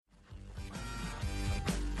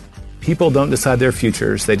People don't decide their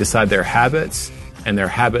futures, they decide their habits, and their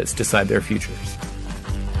habits decide their futures.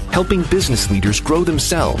 Helping business leaders grow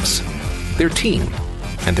themselves, their team,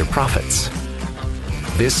 and their profits.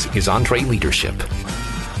 This is EntreLeadership.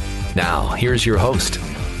 Now, here's your host,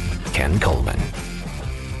 Ken Coleman.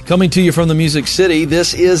 Coming to you from the Music City,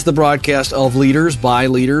 this is the broadcast of Leaders, by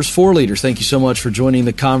Leaders, for Leaders. Thank you so much for joining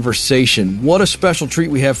the conversation. What a special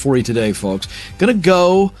treat we have for you today, folks. Going to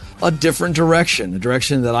go a different direction, a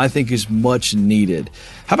direction that I think is much needed.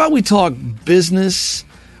 How about we talk business,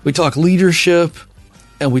 we talk leadership,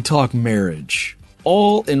 and we talk marriage,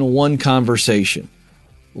 all in one conversation.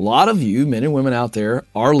 A lot of you, men and women out there,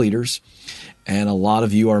 are leaders, and a lot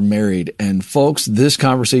of you are married. And folks, this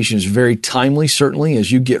conversation is very timely, certainly,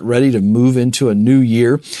 as you get ready to move into a new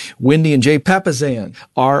year. Wendy and Jay Papasan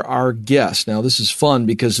are our guests. Now, this is fun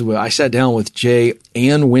because I sat down with Jay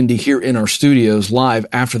and Wendy here in our studios live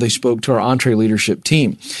after they spoke to our EntreLeadership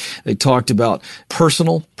team. They talked about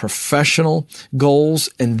personal, professional goals,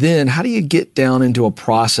 and then how do you get down into a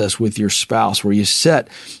process with your spouse where you set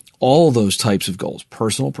all those types of goals,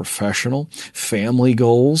 personal, professional, family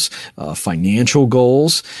goals, financial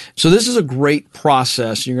goals. So this is a great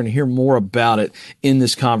process. You're going to hear more about it in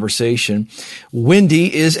this conversation.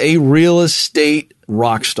 Wendy is a real estate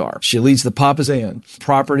rock star. She leads the Papasan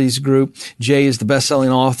Properties Group. Jay is the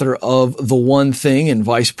best-selling author of The One Thing and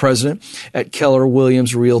vice president at Keller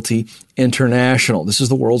Williams Realty International. This is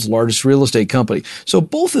the world's largest real estate company. So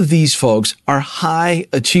both of these folks are high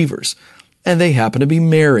achievers, and they happen to be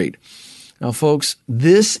married. Now, folks,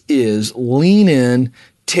 this is lean in,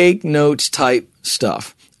 take notes type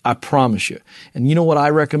stuff. I promise you. And you know what I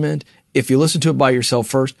recommend? If you listen to it by yourself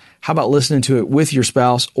first, how about listening to it with your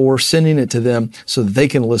spouse or sending it to them so that they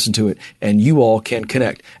can listen to it and you all can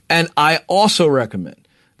connect? And I also recommend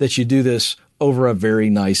that you do this over a very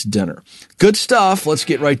nice dinner. Good stuff. Let's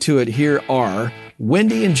get right to it. Here are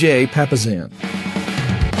Wendy and Jay Papasan.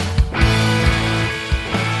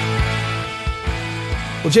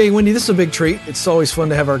 Well, Jay and Wendy, this is a big treat. It's always fun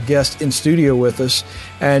to have our guest in studio with us,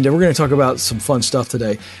 and we're going to talk about some fun stuff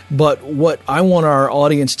today. But what I want our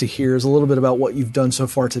audience to hear is a little bit about what you've done so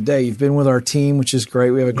far today. You've been with our team, which is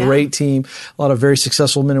great. We have a great team, a lot of very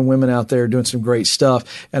successful men and women out there doing some great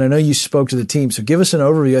stuff. And I know you spoke to the team, so give us an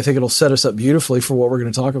overview. I think it'll set us up beautifully for what we're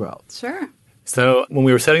going to talk about. Sure. So when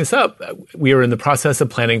we were setting this up, we were in the process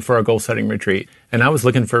of planning for our goal-setting retreat, and I was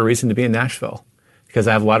looking for a reason to be in Nashville, because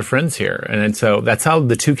I have a lot of friends here. And so that's how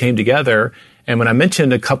the two came together. And when I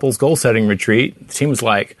mentioned a couples goal-setting retreat, the team was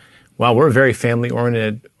like, well, we're a very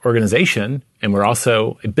family-oriented organization, and we're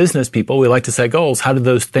also business people. We like to set goals. How do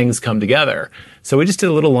those things come together? So we just did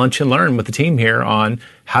a little lunch and learn with the team here on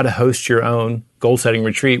how to host your own goal-setting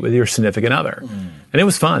retreat with your significant other. And it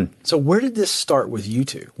was fun. So where did this start with you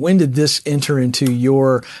two? When did this enter into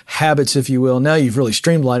your habits, if you will? Now you've really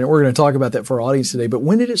streamlined it. We're going to talk about that for our audience today. But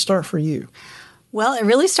when did it start for you? Well, it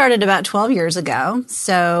really started about 12 years ago.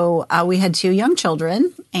 So we had two young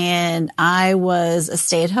children, and I was a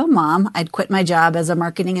stay-at-home mom. I'd quit my job as a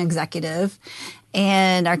marketing executive,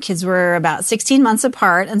 and our kids were about 16 months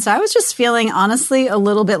apart. And so I was just feeling, honestly, a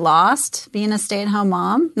little bit lost being a stay-at-home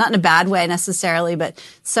mom. Not in a bad way necessarily, but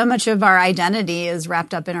so much of our identity is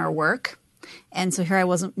wrapped up in our work. And so here I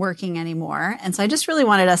wasn't working anymore. And so I just really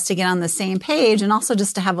wanted us to get on the same page and also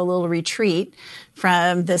just to have a little retreat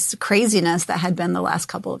from this craziness that had been the last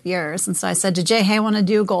couple of years. And so I said to Jay, hey, I want to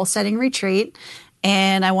do a goal-setting retreat.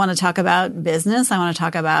 And I want to talk about business. I want to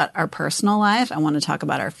talk about our personal life. I want to talk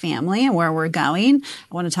about our family and where we're going.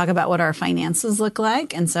 I want to talk about what our finances look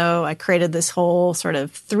like. And so I created this whole sort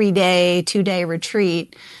of 3-day, 2-day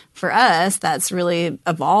retreat for us that's really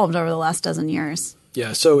evolved over the last dozen years.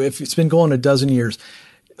 Yeah, so if it's been going a dozen years,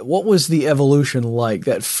 what was the evolution like?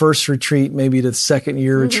 That first retreat, maybe the second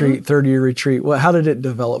year retreat, third year retreat? Well, how did it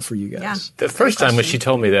develop for you guys? Yeah, the first time when she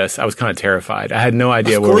told me this, I was kind of terrified. I had no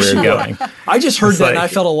idea where we were going. I just heard that and I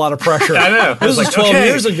felt a lot of pressure. I know. This was 12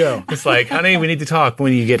 years ago. It's like, honey, we need to talk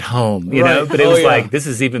when you get home, you know? But it was like, this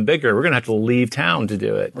is even bigger. We're going to have to leave town to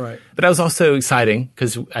do it. Right. But that was also exciting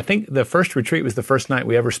because I think the first retreat was the first night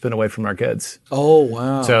we ever spent away from our kids. Oh,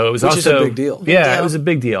 wow. So it was Which also is a big deal. Yeah, it was a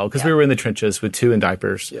big deal because we were in the trenches with 2 in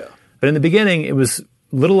diapers. Yeah. But in the beginning, it was a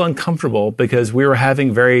little uncomfortable because we were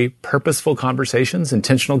having very purposeful conversations,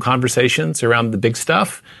 intentional conversations around the big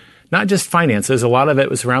stuff, not just finances. A lot of it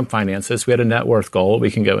was around finances. We had a net worth goal we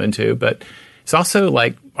can go into, but it's also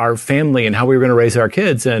like our family and how we were going to raise our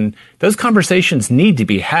kids. And those conversations need to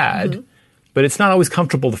be had, but it's not always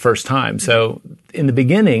comfortable the first time. So in the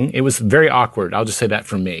beginning, it was very awkward. I'll just say that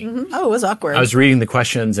from me. Oh, it was awkward. I was reading the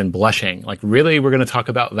questions and blushing, like, really, we're going to talk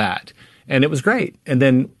about that? And it was great. And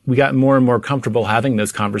then we got more and more comfortable having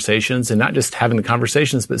those conversations, and not just having the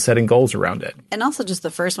conversations, but setting goals around it. And also just the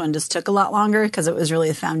first one just took a lot longer because it was really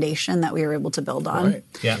a foundation that we were able to build on. Right.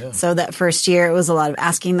 Yeah. So that first year, it was a lot of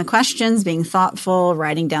asking the questions, being thoughtful,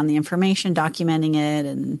 writing down the information, documenting it.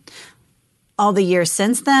 And all the years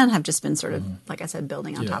since then have just been sort of, like I said,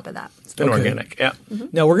 building on top of that. It's been organic. Yeah.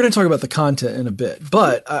 Now, we're going to talk about the content in a bit,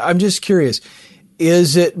 but I'm just curious.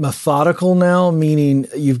 Is it methodical now, meaning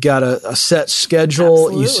you've got a set schedule,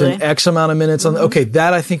 Absolutely. you send X amount of minutes on? Okay,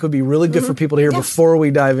 that I think would be really good for people to hear before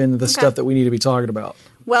we dive into the stuff that we need to be talking about.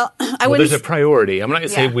 Well, There's a priority. I'm not going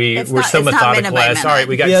to say we're so methodical as, all right,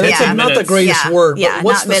 we got 10 that's minutes. not the greatest word. Yeah, but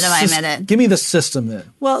what's not minute by minute. Give me the system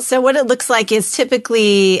then. Well, so what it looks like is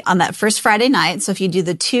typically on that first Friday night. So if you do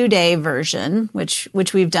the 2-day version, which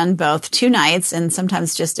we've done both 2 nights, and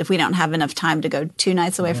sometimes just if we don't have enough time to go 2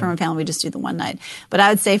 nights away from a family, we just do the 1 night. But I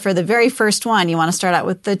would say for the very first one, you want to start out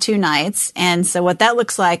with the 2 nights. And so what that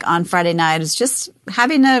looks like on Friday night is just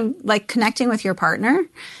having connecting with your partner.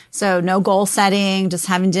 So no goal setting, just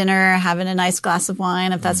having dinner, having a nice glass of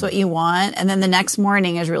wine if that's what you want. And then the next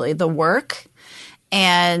morning is really the work.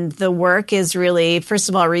 And the work is really, first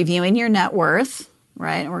of all, reviewing your net worth,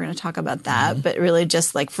 right? And we're going to talk about that. But really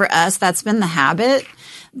just like for us, that's been the habit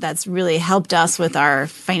that's really helped us with our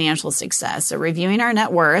financial success. So reviewing our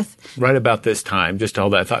net worth. Right about this time, just to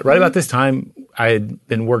hold that thought, right about this time, I had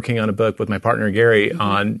been working on a book with my partner, Gary,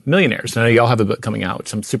 on millionaires. And I know y'all have a book coming out,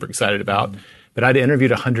 which I'm super excited about. But I'd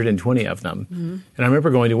interviewed 120 of them. And I remember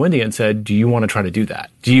going to Wendy and said, do you want to try to do that?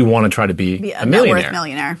 Do you want to try to be a millionaire? Net worth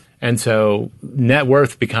millionaire. And so net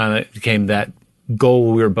worth became that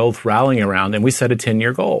goal we were both rallying around, and we set a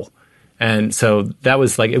 10-year goal. And so that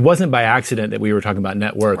was it wasn't by accident that we were talking about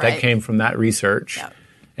net worth. Right. That came from that research. Yep.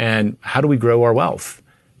 And how do we grow our wealth?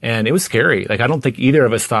 And it was scary. I don't think either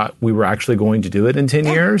of us thought we were actually going to do it in 10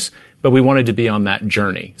 years, but we wanted to be on that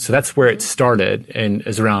journey. So that's where it started, and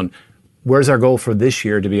is around, where's our goal for this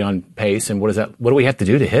year to be on pace, and what do we have to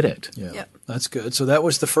do to hit it? Yeah, Yep. That's good. So that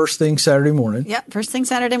was the first thing Saturday morning. Yep. First thing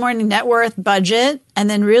Saturday morning, net worth, budget, and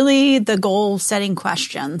then really the goal setting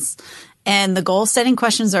questions. And the goal setting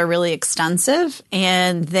questions are really extensive,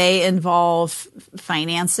 and they involve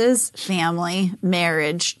finances, family,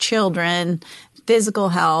 marriage, children, physical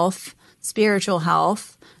health, spiritual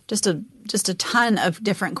health, just a ton of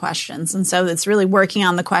different questions. And so it's really working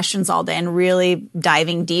on the questions all day and really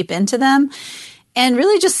diving deep into them. And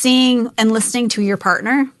really just seeing and listening to your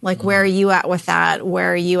partner, where are you at with that?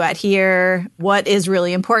 Where are you at here? What is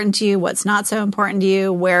really important to you? What's not so important to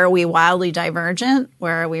you? Where are we wildly divergent?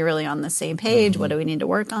 Where are we really on the same page? What do we need to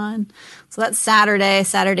work on? So that's Saturday.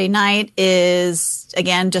 Saturday night is,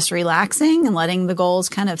 again, just relaxing and letting the goals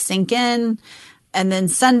kind of sink in. And then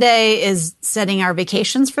Sunday is setting our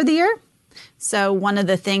vacations for the year. So one of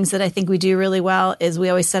the things that I think we do really well is we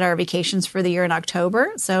always set our vacations for the year in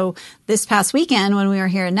October. So this past weekend when we were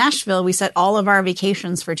here in Nashville, we set all of our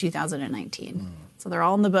vacations for 2019. So they're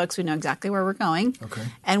all in the books. We know exactly where we're going. Okay.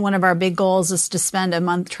 And one of our big goals is to spend a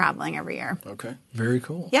month traveling every year. Okay. Very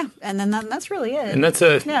cool. Yeah. And then that's really it. And that's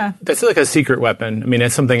like a secret weapon. I mean,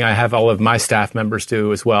 it's something I have all of my staff members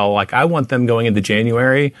do as well. I want them going into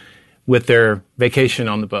January with their vacation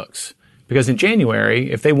on the books. Because in January,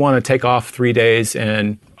 if they want to take off 3 days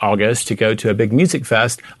in August to go to a big music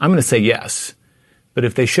fest, I'm going to say yes. But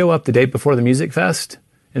if they show up the day before the music fest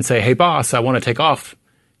and say, hey, boss, I want to take off,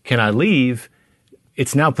 can I leave?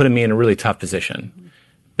 It's now putting me in a really tough position.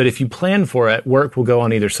 But if you plan for it, work will go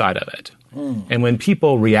on either side of it. And when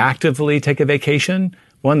people reactively take a vacation,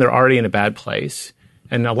 one, they're already in a bad place.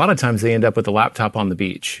 And a lot of times they end up with a laptop on the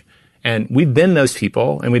beach. And we've been those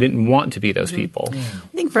people, and we didn't want to be those people. I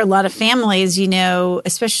think for a lot of families,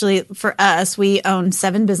 especially for us, we own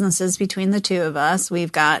 7 businesses between the two of us.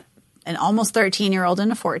 We've got an almost 13-year-old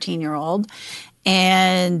and a 14-year-old.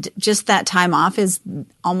 And just that time off is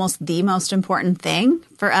almost the most important thing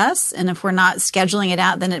for us. And if we're not scheduling it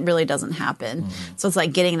out, then it really doesn't happen. So it's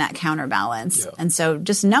like getting that counterbalance. Yeah. And so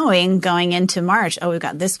just knowing going into March, we've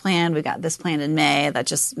got this planned in May, that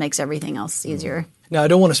just makes everything else easier. Now, I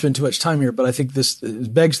don't want to spend too much time here, but I think this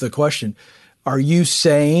begs the question. Are you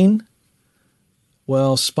saying,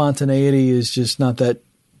 well, spontaneity is just not that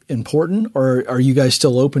important? Or are you guys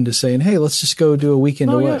still open to saying, hey, let's just go do a weekend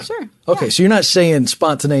away? Yeah, sure. Okay, so you're not saying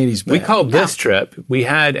spontaneity's bad. We called this trip, we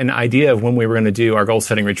had an idea of when we were going to do our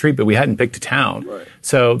goal-setting retreat, but we hadn't picked a town. Right.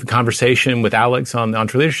 So the conversation with Alex on the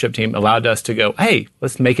EntreLeadership team allowed us to go, hey,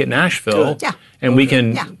 let's make it Nashville. Good. Yeah. And we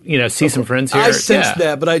can, see some friends here. I sensed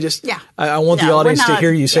that, but I want the No, audience we're to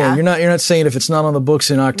hear you saying not, you're not saying if it's not on the books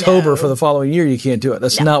in October for the following year, you can't do it.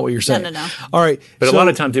 That's not what you're saying. No. All right. But a lot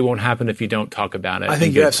of times it won't happen if you don't talk about it. I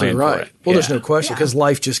think you're absolutely right. Well, there's no question because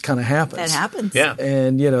life just kind of happens. That happens. Yeah.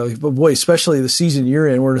 And, but boy, especially the season you're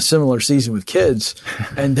in, we're in a similar season with kids,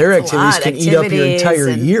 and their activities can eat up your entire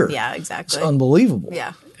year. Yeah, exactly. It's unbelievable.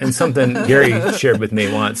 Yeah. And something Gary shared with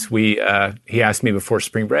me once, he asked me before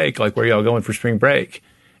spring break, like, where y'all going for spring break?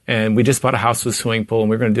 And we just bought a house with a swimming pool, and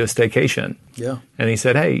we were going to do a staycation. Yeah. And he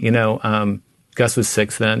said, hey, Gus was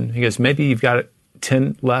 6 then. He goes, maybe you've got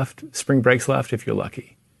 10 spring breaks left if you're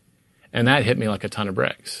lucky. And that hit me like a ton of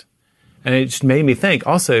bricks. And it just made me think,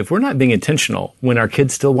 also, if we're not being intentional when our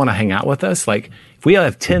kids still want to hang out with us, like if we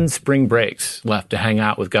have 10 spring breaks left to hang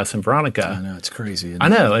out with Gus and Veronica. I know, it's crazy. I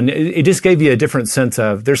know. And it just gave you a different sense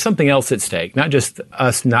of there's something else at stake, not just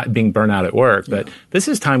us not being burnt out at work, but this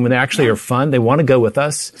is time when they actually are fun. They want to go with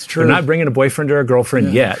us. It's true. They're not bringing a boyfriend or a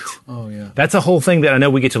girlfriend yet. Oh, yeah. That's a whole thing that I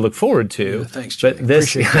know we get to look forward to. Yeah, thanks, Jay. But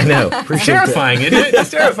this, I know, it's terrifying, isn't it?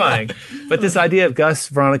 It's terrifying. But this idea of Gus,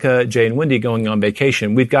 Veronica, Jay, and Wendy going on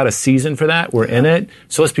vacation, we've got a season for that. We're in it.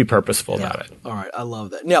 So let's be purposeful about it. All right. I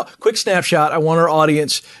love that. Now, quick snapshot. I want our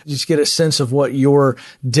audience just get a sense of what your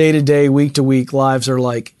day-to-day, week-to-week lives are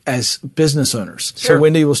like as business owners. Sure. So,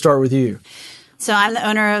 Wendy, we'll start with you. So I'm the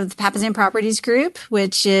owner of the Papasan Properties Group,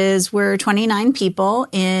 which is we're 29 people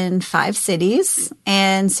in 5 cities.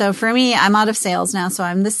 And so for me, I'm out of sales now, so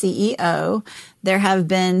I'm the CEO. There have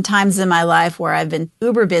been times in my life where I've been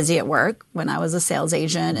uber busy at work when I was a sales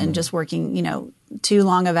agent and just working, too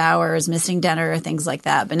long of hours, missing dinner, things like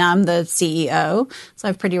that. But now I'm the CEO, so I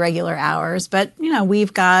have pretty regular hours. But,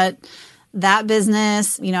 we've got that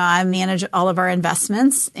business. I manage all of our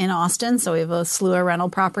investments in Austin. So we have a slew of rental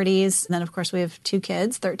properties. And then, of course, we have 2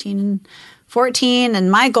 kids, 13 and 14.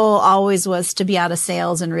 And my goal always was to be out of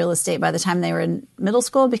sales and real estate by the time they were in middle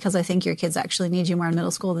school, because I think your kids actually need you more in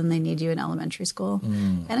middle school than they need you in elementary school.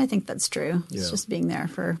 And I think that's true. It's just being there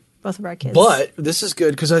for both of our kids. But this is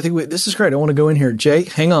good because I think this is great. I want to go in here. Jay,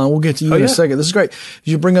 hang on. We'll get to you in a second. This is great.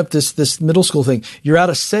 You bring up this middle school thing. You're out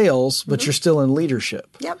of sales, but you're still in leadership.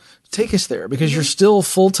 Yep. Take us there because you're still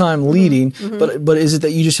full-time leading, but is it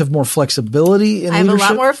that you just have more flexibility in leadership? I have a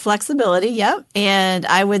lot more flexibility, yep. And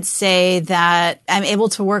I would say that I'm able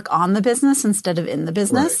to work on the business instead of in the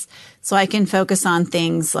business. Right. So I can focus on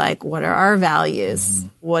things like what are our values?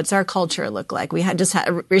 What's our culture look like? We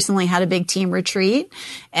recently had a big team retreat,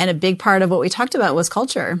 and a big part of what we talked about was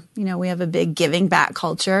culture. We have a big giving back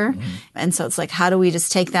culture. And so it's like, how do we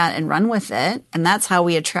just take that and run with it? And that's how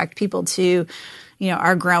we attract people to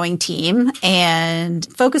our growing team, and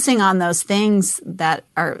focusing on those things that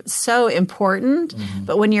are so important.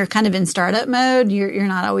 But when you're kind of in startup mode, you're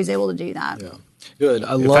not always able to do that. Yeah. Good.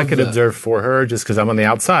 I love that. If I could observe for her, just because I'm on the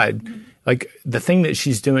outside, like the thing that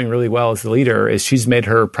she's doing really well as the leader is she's made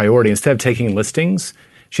her priority, instead of taking listings,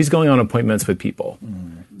 she's going on appointments with people.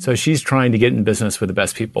 So she's trying to get in business with the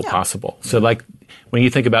best people possible. So like when you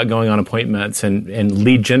think about going on appointments and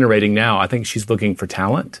lead generating now, I think she's looking for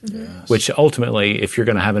talent, which ultimately, if you're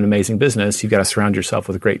going to have an amazing business, you've got to surround yourself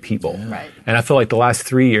with great people. Yeah. Right. And I feel like the last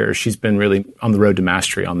 3 years, she's been really on the road to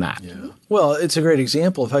mastery on that. Yeah. Well, it's a great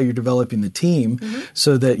example of how you're developing the team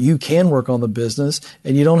so that you can work on the business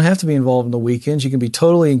and you don't have to be involved in the weekends. You can be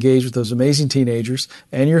totally engaged with those amazing teenagers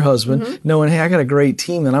and your husband, knowing, hey, I got a great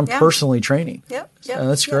team that I'm personally training. Yep.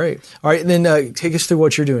 That's great. All right, and then take us through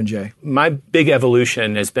what you're doing, Jay. My big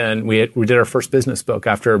evolution has been we did our first business book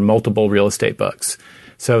after multiple real estate books.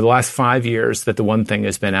 So the last 5 years that the One Thing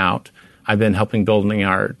has been out, I've been helping building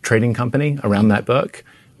our trading company around that book.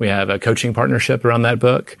 We have a coaching partnership around that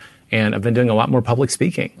book. And I've been doing a lot more public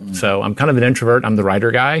speaking. So I'm kind of an introvert. I'm the writer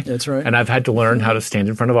guy. That's right. And I've had to learn how to stand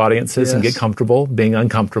in front of audiences and get comfortable being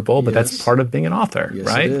uncomfortable. But that's part of being an author,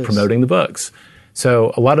 right? Promoting the books.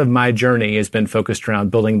 So a lot of my journey has been focused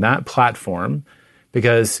around building that platform,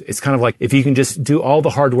 because it's kind of like if you can just do all the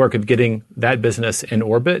hard work of getting that business in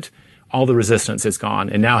orbit, all the resistance is gone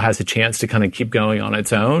and now has a chance to kind of keep going on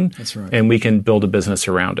its own. That's right. And we can build a business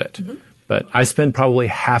around it. But I spend probably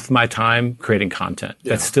half my time creating content.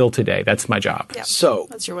 That's still today. That's my job. Yep. So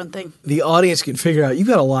that's your one thing. The audience can figure out you've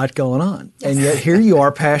got a lot going on. And yet here you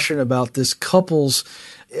are passionate about this couple's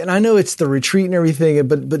And I know it's the retreat and everything,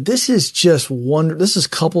 but this is just this is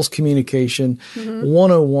couples communication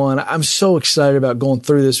 101. I'm so excited about going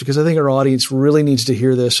through this because I think our audience really needs to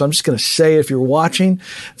hear this. So I'm just going to say, if you're watching,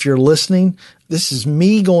 if you're listening, this is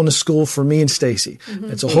me going to school for me and Stacy.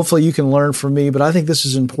 And so hopefully you can learn from me, but I think this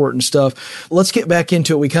is important stuff. Let's get back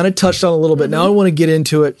into it. We kind of touched on it a little bit. Now I want to get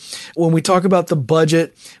into it. When we talk about the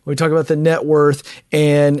budget, when we talk about the net worth,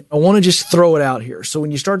 and I want to just throw it out here. So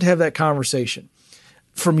when you start to have that conversation,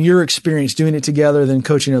 from your experience doing it together, then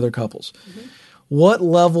coaching other couples, what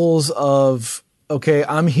levels of, okay,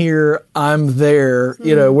 I'm here, I'm there,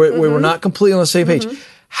 where we're not completely on the same page.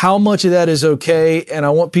 How much of that is okay? And I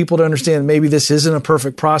want people to understand maybe this isn't a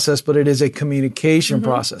perfect process, but it is a communication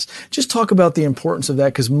process. Just talk about the importance of that,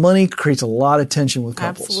 because money creates a lot of tension with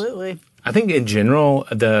couples. Absolutely. I think in general,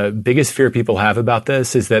 the biggest fear people have about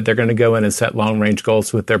this is that they're going to go in and set long-range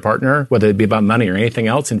goals with their partner, whether it be about money or anything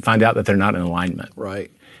else, and find out that they're not in alignment.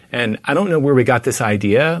 Right. And I don't know where we got this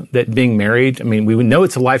idea that being married, I mean, we would know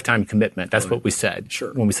it's a lifetime commitment. That's what we said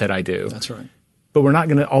when we said I do. That's right. But we're not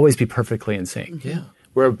going to always be perfectly in sync. Yeah.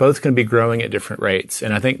 We're both going to be growing at different rates.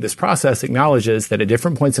 And I think this process acknowledges that at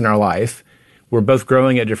different points in our life, we're both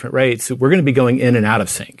growing at different rates. So we're going to be going in and out of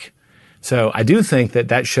sync. So I do think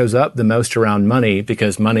that shows up the most around money,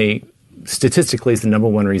 because money statistically is the number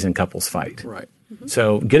one reason couples fight. Right.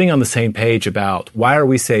 So getting on the same page about why are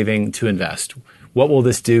we saving to invest? What will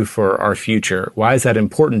this do for our future? Why is that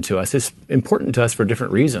important to us? It's important to us for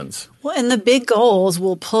different reasons. Well, and the big goals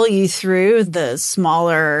will pull you through the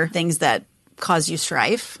smaller things that cause you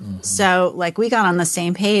strife. So like we got on the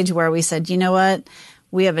same page where we said, you know what?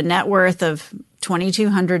 We have a net worth of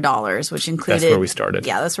 $2,200, which included— That's where we started.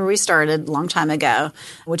 Yeah, that's where we started a long time ago,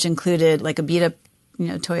 which included like a beat up,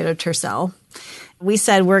 Toyota Tercel. We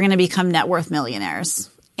said we're going to become net worth millionaires.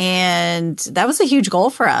 And that was a huge goal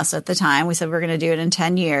for us at the time. We said we're going to do it in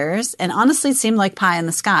 10 years. And honestly, it seemed like pie in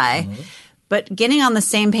the sky. But getting on the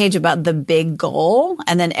same page about the big goal,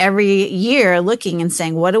 and then every year looking and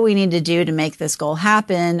saying, what do we need to do to make this goal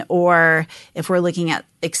happen? Or if we're looking at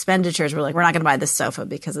expenditures, we're like, we're not going to buy this sofa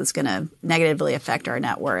because it's going to negatively affect our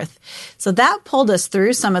net worth. So that pulled us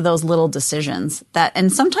through some of those little decisions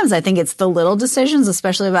and sometimes I think it's the little decisions,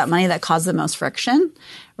 especially about money, that cause the most friction,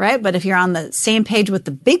 right? But if you're on the same page with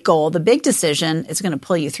the big goal, the big decision, it's going to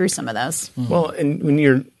pull you through some of those. Well, and when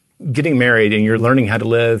you're getting married and you're learning how to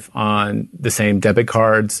live on the same debit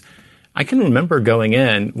cards, I can remember going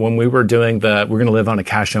in when we were doing we're going to live on a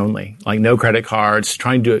cash only, like no credit cards,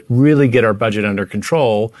 trying to really get our budget under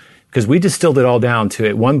control, because we distilled it all down to,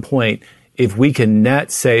 at one point, if we can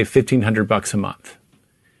net save $1,500 a month,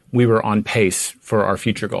 we were on pace for our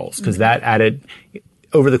future goals, because that added,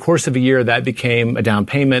 over the course of a year, that became a down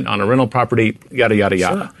payment on a rental property, yada, yada,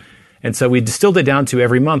 yada. Sure. And so we distilled it down to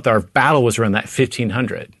every month, our battle was around that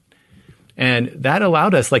 $1,500. And that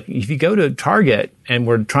allowed us, like, if you go to Target, and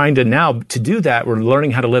we're trying to now, to do that, we're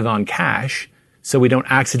learning how to live on cash so we don't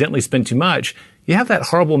accidentally spend too much. You have that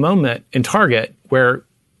horrible moment in Target where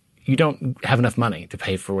you don't have enough money to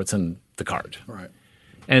pay for what's in the cart. Right.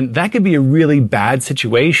 And that could be a really bad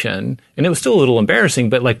situation. And it was still a little embarrassing,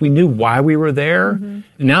 but like we knew why we were there. And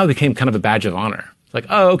now it became kind of a badge of honor. Like,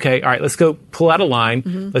 oh, okay, all right, let's go pull out a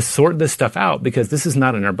line. Let's sort this stuff out, because this is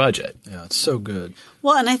not in our budget. Yeah, it's so good.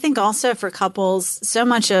 Well, and I think also for couples, so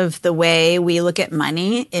much of the way we look at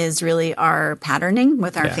money is really our patterning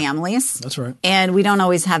with our families. That's right. And we don't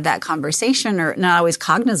always have that conversation, or not always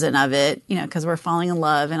cognizant of it, because we're falling in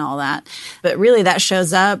love and all that. But really that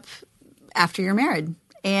shows up after you're married.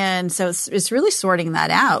 And so it's really sorting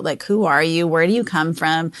that out. Like, who are you? Where do you come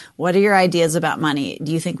from? What are your ideas about money?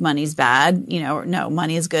 Do you think money's bad? Or no,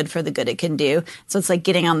 money is good for the good it can do. So it's like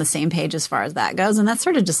getting on the same page as far as that goes. And that's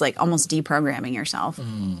sort of just like almost deprogramming yourself.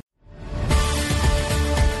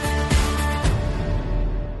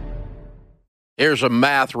 Here's a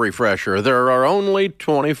math refresher. There are only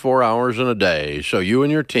 24 hours in a day, so you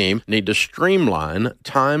and your team need to streamline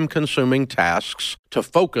time-consuming tasks to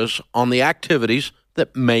focus on the activities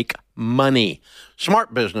that make money.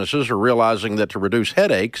 Smart businesses are realizing that to reduce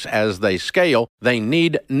headaches as they scale, they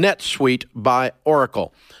need NetSuite by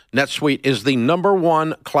Oracle. NetSuite is the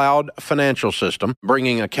 #1 cloud financial system,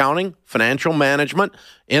 bringing accounting, financial management,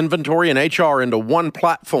 inventory, and HR into one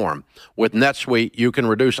platform. With NetSuite, you can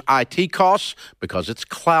reduce IT costs because it's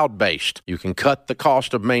cloud-based. You can cut the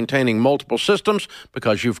cost of maintaining multiple systems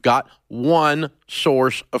because you've got one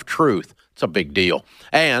source of truth. It's a big deal.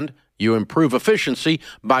 And You improve efficiency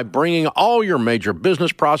by bringing all your major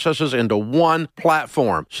business processes into one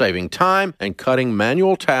platform, saving time and cutting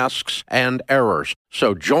manual tasks and errors.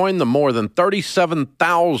 So join the more than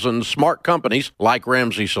 37,000 smart companies like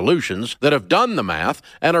Ramsey Solutions that have done the math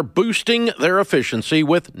and are boosting their efficiency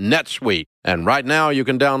with NetSuite. And right now you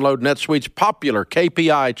can download NetSuite's popular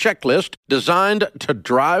KPI checklist designed to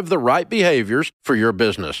drive the right behaviors for your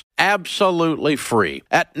business. Absolutely free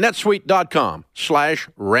at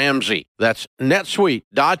netsuite.com/Ramsey. That's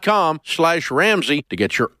netsuite.com/Ramsey to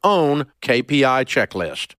get your own KPI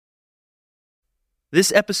checklist.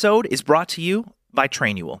 This episode is brought to you by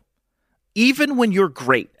Trainual. Even when you're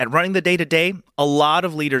great at running the day-to-day, a lot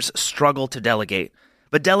of leaders struggle to delegate.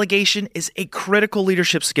 But delegation is a critical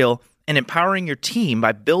leadership skill, and empowering your team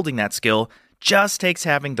by building that skill just takes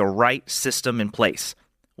having the right system in place.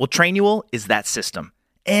 Well, Trainual is that system,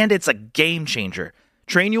 and it's a game changer.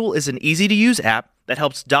 Trainual is an easy-to-use app that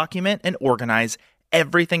helps document and organize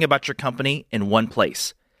everything about your company in one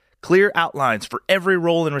place. Clear outlines for every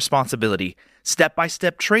role and responsibility,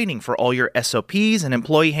 step-by-step training for all your SOPs and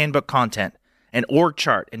employee handbook content, an org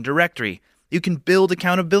chart and directory. You can build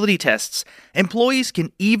accountability tests. Employees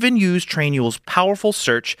can even use Trainual's powerful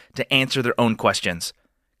search to answer their own questions.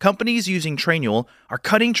 Companies using Trainual are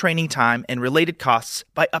cutting training time and related costs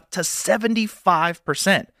by up to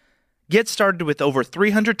 75%. Get started with over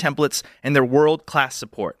 300 templates and their world-class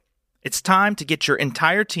support. It's time to get your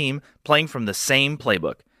entire team playing from the same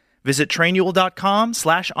playbook. Visit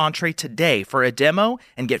Trainual.com/Entree today for a demo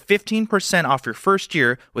and get 15% off your first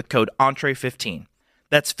year with code Entree15.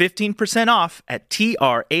 That's 15% off at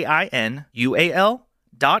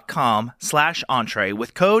Trainual.com/Entree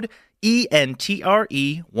with code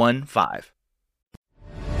ENTRE15.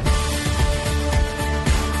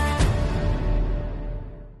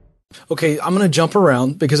 Okay, I'm going to jump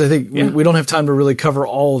around because I think we don't have time to really cover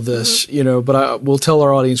all of this, but we'll tell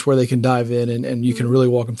our audience where they can dive in and you can really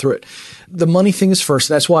walk them through it. The money thing is first.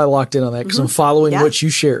 That's why I locked in on that because I'm following what you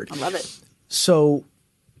shared. I love it. So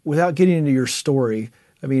without getting into your story,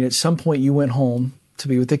 I mean, at some point you went home to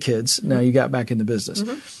be with the kids. Now you got back in the business.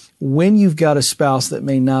 When you've got a spouse that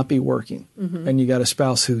may not be working and you got a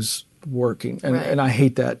spouse who's working, and I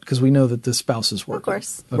hate that because we know that the spouse is working. Of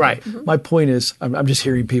course. Okay. Right. My point is, I'm just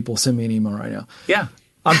hearing people send me an email right now. Yeah.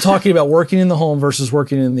 I'm talking about working in the home versus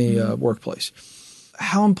working in the workplace.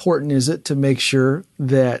 How important is it to make sure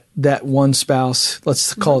that that one spouse,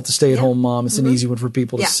 let's call it the stay-at-home mom, it's an easy one for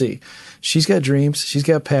people to see. She's got dreams, she's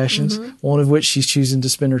got passions, one of which she's choosing to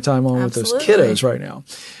spend her time on with those kiddos right now.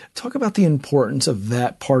 Talk about the importance of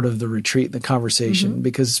that part of the retreat and the conversation,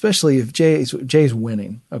 because especially if Jay's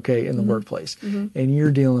winning, in the workplace, and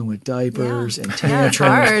you're dealing with diapers and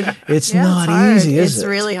tantrums, it's not easy, is it? It's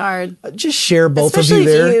really hard. Just share both Especially of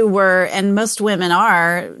you there. if you were, and most women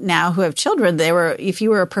are now who have children, if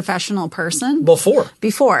you were a professional person. Before.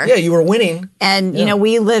 Yeah, you were winning. And,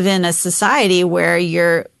 we live in a society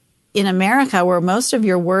where in America, where most of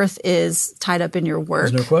your worth is tied up in your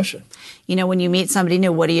work. There's no question. When you meet somebody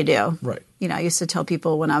new, what do you do? Right. I used to tell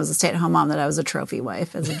people when I was a stay-at-home mom that I was a trophy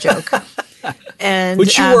wife as a joke. And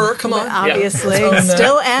which you were, come on. Obviously. Yeah.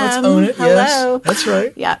 Still am. Let's own it. Hello. Yes, that's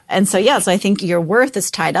right. Yeah. And so I think your worth is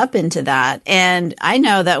tied up into that. And I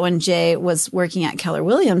know that when Jay was working at Keller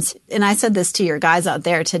Williams, and I said this to your guys out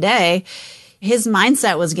there today, his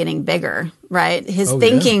mindset was getting bigger, right? His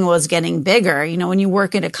thinking was getting bigger. When you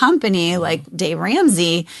work at a company like Dave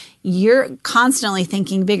Ramsey, you're constantly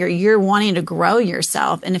thinking bigger. You're wanting to grow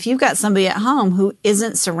yourself. And if you've got somebody at home who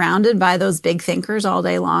isn't surrounded by those big thinkers all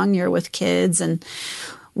day long, you're with kids and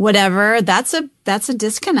whatever, that's a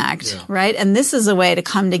disconnect, right? And this is a way to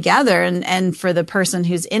come together and for the person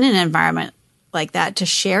who's in an environment like that to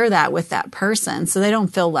share that with that person so they don't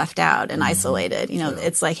feel left out and isolated.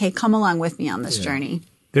 It's like, hey, come along with me on this journey.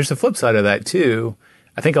 There's a flip side of that too.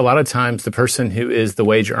 I think a lot of times the person who is the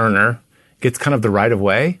wage earner gets kind of the right of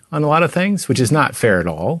way on a lot of things, which is not fair at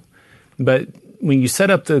all. But when you set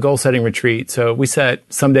up the goal setting retreat, so we set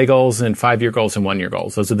someday goals and 5-year goals and 1-year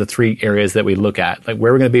goals. Those are the 3 areas that we look at, like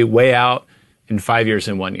where we're going to be way out in 5 years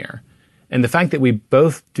and 1 year. And the fact that we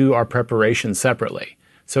both do our preparation separately.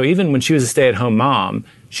 So even when she was a stay-at-home mom,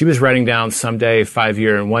 she was writing down someday,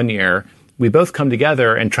 5-year, and 1 year. We both come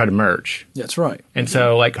together and try to merge. That's right. And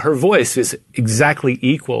so her voice is exactly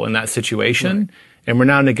equal in that situation. Right. And we're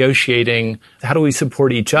now negotiating, how do we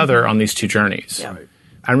support each other on these 2 journeys? Yeah. Right.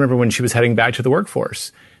 I remember when she was heading back to the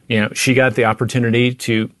workforce, she got the opportunity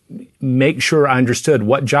to make sure I understood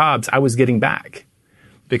what jobs I was getting back.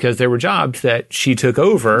 Because there were jobs that she took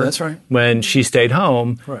over when she stayed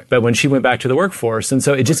home, but when she went back to the workforce. And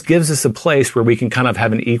so it just gives us a place where we can kind of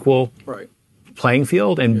have an equal playing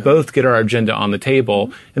field and both get our agenda on the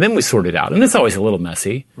table, and then we sort it out. And it's always a little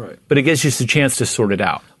messy, right? But it gives you a chance to sort it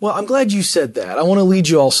out. Well, I'm glad you said that. I want to lead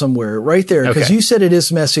you all somewhere right there, because you said it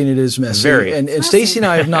is messy, and it is messy. Very. And Stacy and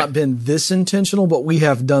I have not been this intentional, but we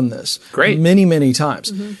have done this many, many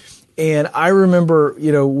times. And I remember,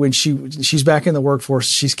 when she's back in the workforce,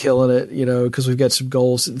 she's killing it, because we've got some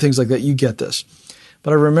goals, things like that. You get this.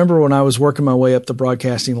 But I remember when I was working my way up the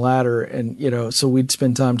broadcasting ladder, and, so we'd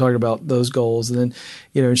spend time talking about those goals, and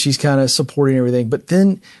then, and she's kind of supporting everything. But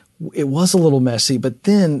then it was a little messy. But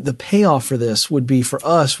then the payoff for this would be for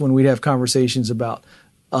us when we'd have conversations about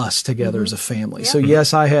us together as a family. So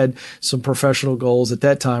yes, I had some professional goals at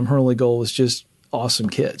that time. Her only goal was just awesome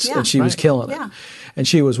kids, and she was killing it, and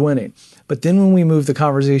she was winning. But then when we moved the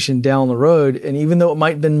conversation down the road, and even though it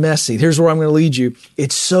might have been messy, here's where I'm going to lead you.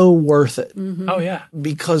 It's so worth it. Oh, yeah.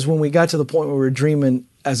 Because when we got to the point where we were dreaming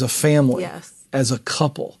as a family, as a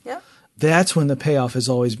couple, that's when the payoff has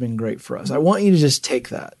always been great for us. I want you to just take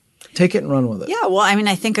that. Take it and run with it. Yeah, well, I mean,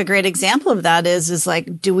 I think a great example of that is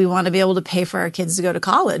like, do we want to be able to pay for our kids to go to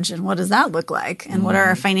college? And what does that look like? And what are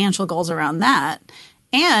our financial goals around that?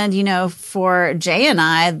 And, for Jay and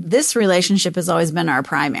I, this relationship has always been our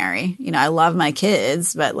primary. I love my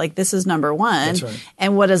kids, but like this is number one. That's right.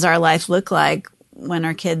 And what does our life look like when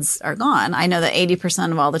our kids are gone? I know that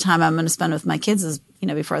 80% of all the time I'm going to spend with my kids is,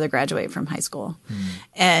 before they graduate from high school.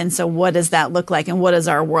 And so what does that look like? And what does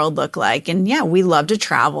our world look like? And yeah, we love to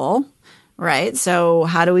travel. Right. So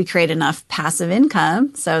how do we create enough passive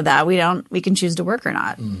income so that we can choose to work or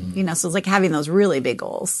not? So it's like having those really big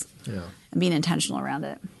goals. Yeah. And being intentional around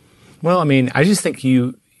it. Well, I mean, I just think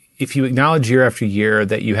if you acknowledge year after year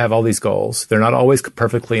that you have all these goals, they're not always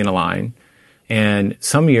perfectly in a line. And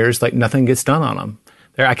some years, like nothing gets done on them.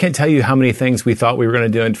 I can't tell you how many things we thought we were going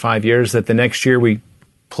to do in 5 years that the next year we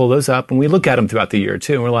pull those up and we look at them throughout the year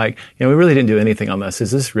too. And we're like, we really didn't do anything on this.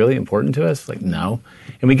 Is this really important to us? Like, no.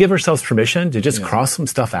 And we give ourselves permission to just cross some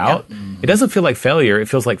stuff out. It doesn't feel like failure. It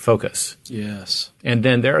feels like focus. Yes. And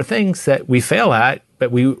then there are things that we fail at, but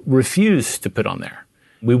we refuse to put on there.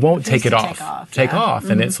 We won't take it off. Take off.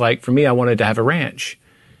 And it's like, for me, I wanted to have a ranch.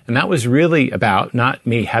 And that was really about not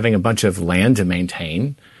me having a bunch of land to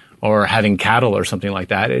maintain or having cattle or something like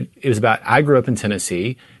that. It was about, I grew up in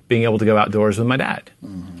Tennessee, being able to go outdoors with my dad.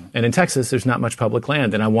 And in Texas, there's not much public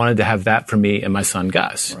land. And I wanted to have that for me and my son,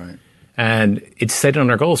 Gus. Right. And it stayed on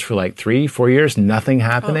our goals for like 3-4 years, nothing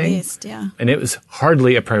happening. At least, yeah. And it was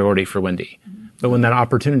hardly a priority for Wendy. But when that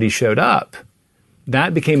opportunity showed up,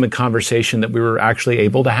 that became a conversation that we were actually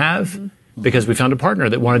able to have because we found a partner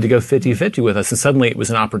that wanted to go 50-50 with us. And suddenly it was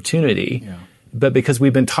an opportunity. Yeah. But because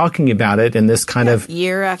we've been talking about it in this kind of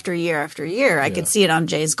year after year after year, I could see it on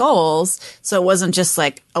Jay's goals. So it wasn't just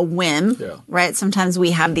like a whim, right? Sometimes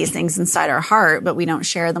we have these things inside our heart, but we don't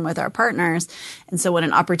share them with our partners. And so when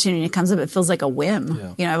an opportunity comes up, it feels like a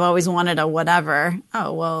whim. I've always wanted a whatever.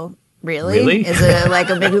 Oh, well, really? Is it like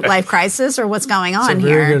a big life crisis or what's going on here? That's a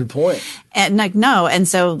very good point. And like, no. And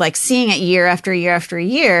so like seeing it year after year after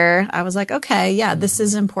year, I was like, okay, this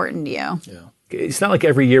is important to you. Yeah. It's not like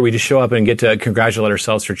every year we just show up and get to congratulate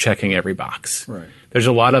ourselves for checking every box. Right. There's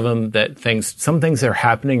a lot of them some things are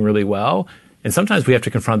happening really well. And sometimes we have to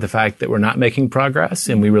confront the fact that we're not making progress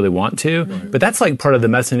and we really want to. Right. But that's like part of the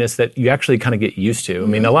messiness that you actually kind of get used to. I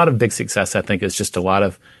mean, a lot of big success, I think, is just a lot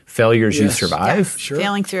of failures you survive. Sure.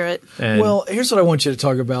 Failing through it. Well, here's what I want you to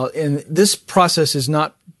talk about. And this process is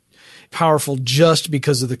not powerful just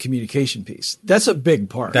because of the communication piece. That's a big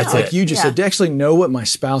part. That's like it. you just said, to actually know what my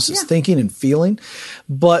spouse is thinking and feeling.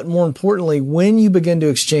 But more importantly, when you begin to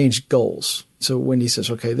exchange goals. So Wendy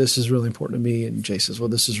says, okay, this is really important to me. And Jay says, well,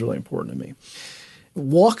 this is really important to me.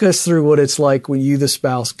 Walk us through what it's like when you, the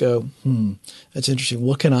spouse, go, that's interesting.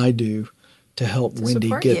 What can I do to help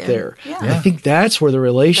Wendy get there? Yeah. I think that's where the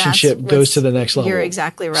relationship goes to the next level. You're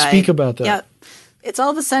exactly right. Speak about that. Yep. It's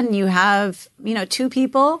all of a sudden you have, two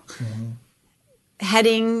people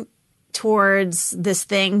heading towards this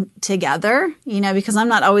thing together, because I'm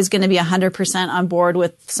not always going to be 100% on board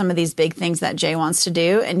with some of these big things that Jay wants to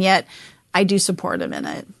do. And yet I do support him in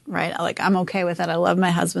it, right? Like I'm okay with that. I love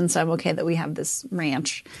my husband, so I'm okay that we have this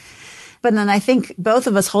ranch. But then I think both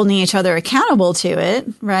of us holding each other accountable to it,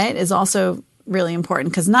 right, is also really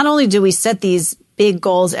important because not only do we set these big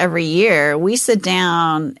goals every year, we sit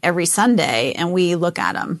down every Sunday and we look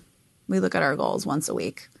at them. We look at our goals once a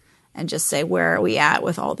week and just say, where are we at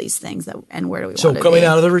with all these things and where do we want to be? So coming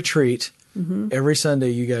out of the retreat, every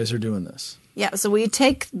Sunday you guys are doing this. Yeah, so we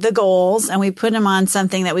take the goals and we put them on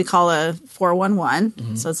something that we call a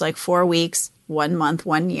 411. So it's like 4 weeks, 1 month,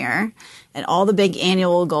 1 year. And all the big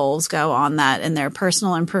annual goals go on that, and they're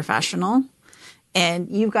personal and professional. And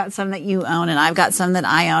you've got some that you own, and I've got some that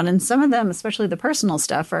I own. And some of them, especially the personal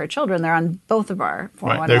stuff for our children, they're on both of our 401s.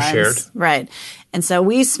 Right, they're shared. Right. And so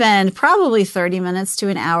we spend probably 30 minutes to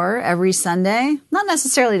an hour every Sunday, not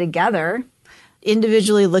necessarily together,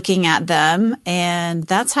 individually looking at them. And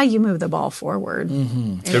that's how you move the ball forward.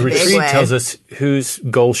 The retreat tells us whose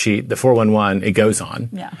goal sheet, the 411, it goes on.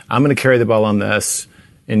 Yeah. I'm going to carry the ball on this,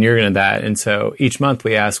 and you're going to that. And so each month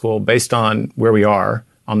we ask, well, based on where we are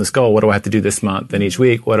on this goal, what do I have to do this month? And each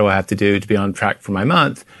week, what do I have to do to be on track for my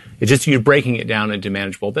month? It's just you're breaking it down into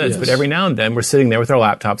manageable bits. But every now and then, we're sitting there with our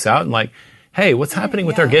laptops out and like, hey, what's happening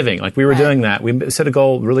with our giving? Like we were doing that. We set a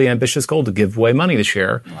goal, really ambitious goal to give away money this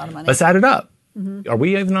year. A lot of money. Let's add it up. Are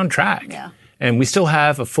we even on track? Yeah. And we still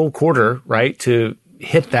have a full quarter, right, to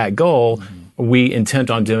hit that goal. Are we intent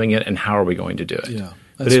on doing it, and how are we going to do it? Yeah,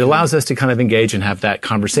 but it allows us to kind of engage and have that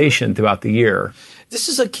conversation throughout the year. This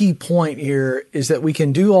is a key point here, is that we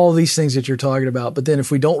can do all these things that you're talking about, but then if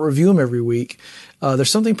we don't review them every week, there's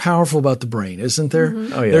something powerful about the brain, isn't there?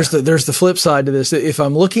 Oh, yeah. There's the flip side to this. If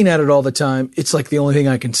I'm looking at it all the time, it's like the only thing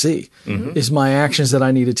I can see is my actions that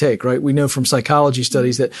I need to take, right? We know from psychology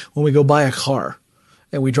studies that when we go buy a car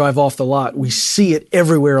and we drive off the lot, we see it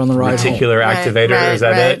everywhere on the ride home. Reticular activator, is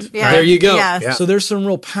that it? Yeah. There you go. Yeah. So there's some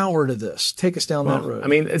real power to this. Take us down that road. I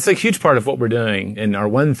mean, it's a huge part of what we're doing in our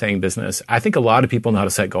one thing business. I think a lot of people know how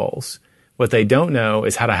to set goals. What they don't know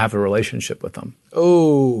is how to have a relationship with them.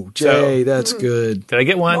 Oh, Jay, that's good. Did I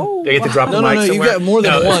get one? Did I get to drop the mic No, somewhere? you got more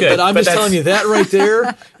than one, good. but I'm just telling you, that right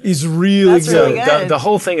there is really That's really good. good. The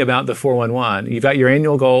whole thing about the 411, you've got your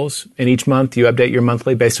annual goals, and each month you update your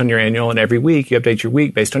monthly based on your annual, and every week you update your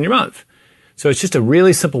week based on your month. So it's just a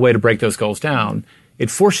really simple way to break those goals down. It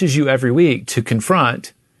forces you every week to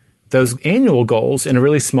confront those annual goals in a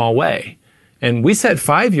really small way. And we set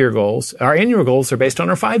 5-year goals. Our annual goals are based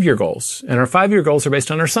on our 5-year goals, and our 5-year goals are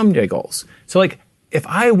based on our someday goals. So like, if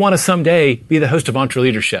I want to someday be the host of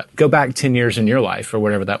EntreLeadership, go back 10 years in your life or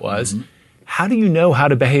whatever that was, how do you know how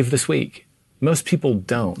to behave this week? Most people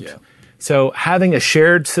don't. Yeah. So having a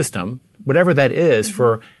shared system, whatever that is,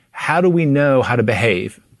 for how do we know how to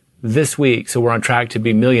behave this week so we're on track to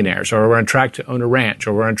be millionaires, or we're on track to own a ranch,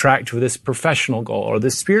 or we're on track to this professional goal or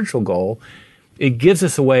this spiritual goal, it gives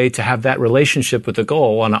us a way to have that relationship with the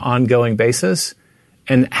goal on an ongoing basis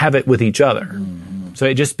and have it with each other. So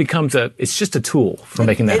it just becomes it's just a tool for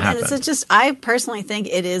making that happen. It's just, I personally think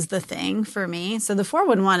it is the thing for me. So the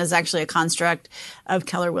 411 is actually a construct of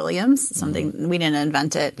Keller Williams, something we didn't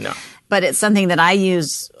invent it. No. But it's something that I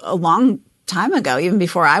use a long time ago, even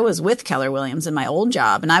before I was with Keller Williams in my old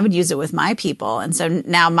job, and I would use it with my people. And so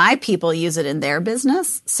now my people use it in their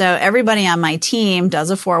business. So everybody on my team does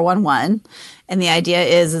a 411. And the idea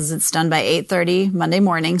is it's done by 8:30 Monday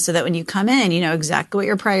morning, so that when you come in, you know exactly what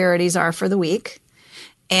your priorities are for the week.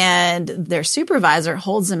 And their supervisor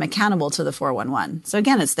holds them accountable to the 411. So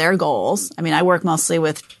again, it's their goals. I mean, I work mostly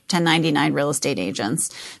with 1099 real estate agents.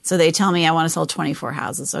 So they tell me I want to sell 24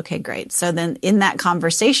 houses. Okay, great. So then in that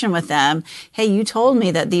conversation with them, hey, you told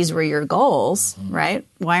me that these were your goals, right?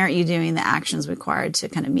 Why aren't you doing the actions required to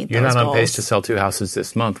kind of meet You're those not goals? on pace to sell 2 houses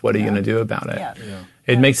this month. What are you going to do about it? Yeah.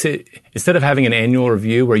 It makes it, instead of having an annual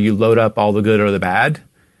review where you load up all the good or the bad,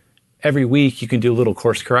 every week you can do little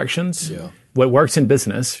course corrections. Yeah. What works in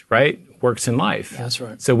business, right, works in life. That's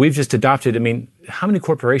right. So we've just adopted, I mean, how many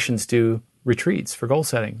corporations do retreats for goal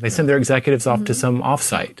setting? They send their executives off to some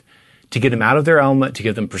offsite to get them out of their element, to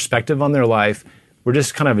give them perspective on their life. We're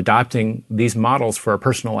just kind of adopting these models for our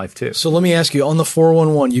personal life too. So let me ask you, on the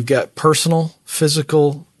 411, you've got personal,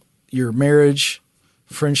 physical, your marriage,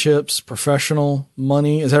 friendships, professional,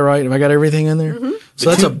 money. Is that right? Have I got everything in there? So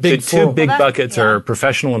that's a big The two big Well, buckets are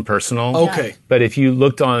professional and personal. Okay. But if you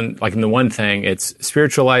looked on, like in the one thing, it's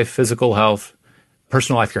spiritual life, physical health,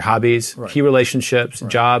 personal life, your hobbies, key relationships,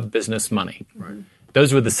 job, business, money. Right.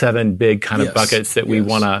 Those were the 7 big kind of Yes. buckets that we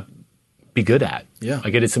want to be good at. Yeah.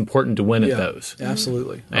 Like it's important to win at those.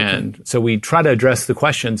 Absolutely. And so we try to address the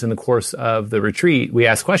questions in the course of the retreat. We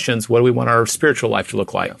ask questions, what do we want our spiritual life to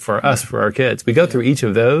look like for us, for our kids? We go through each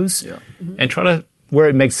of those and try to, where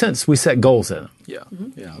it makes sense, we set goals in them. Yeah.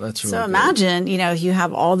 Yeah, that's really So good. imagine, you know, you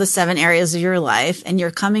have all the 7 areas of your life and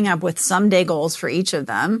you're coming up with someday goals for each of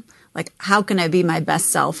them. Like, how can I be my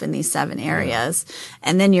best self in these 7 areas?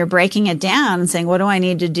 And then you're breaking it down and saying, what do I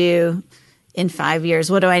need to do in 5 years?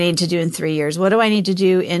 What do I need to do in 3 years? What do I need to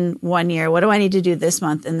do in 1 year? What do I need to do this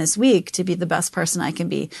month and this week to be the best person I can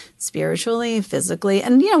be spiritually, physically?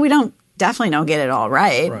 And, you know, we definitely don't get it all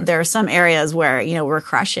right. There are some areas where, you know, we're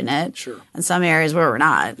crushing it. Sure. And some areas where we're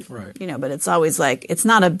not. Right. You know, but it's always like, it's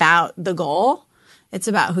not about the goal. It's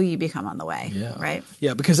about who you become on the way, right?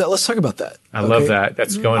 Yeah, because let's talk about that. I love that.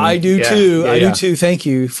 That's going. I do too. Yeah, I do too. Thank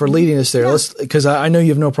you for leading us there. Because I know you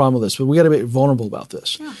have no problem with this, but we got to be vulnerable about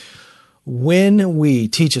this. Yeah. When we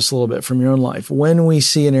teach us a little bit from your own life, when we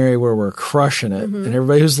see an area where we're crushing it, and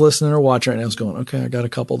everybody who's listening or watching right now is going, okay, I got a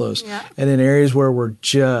couple of those. Yeah. And in areas where we're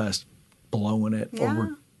just blowing it or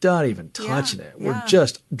we're not even touching it, we're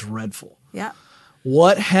just dreadful. Yeah.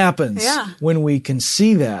 What happens when we can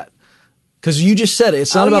see that? Because you just said it.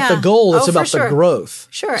 It's not about the goal. It's about the growth.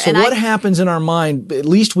 Sure. So what happens in our mind? At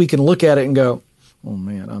least we can look at it and go, oh,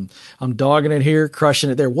 man, I'm dogging it here,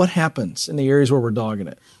 crushing it there. What happens in the areas where we're dogging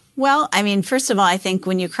it? Well, I mean, first of all, I think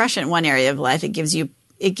when you crush it in one area of life, it gives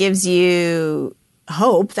you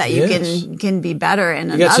hope that you can be better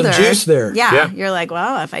in another. You got some juice there. Yeah. You're like,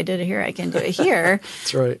 well, if I did it here, I can do it here.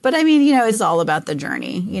 That's right. But I mean, it's all about the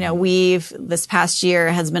journey. This past year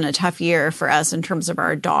has been a tough year for us in terms of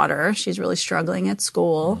our daughter. She's really struggling at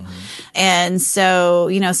school. And so,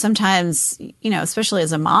 sometimes, especially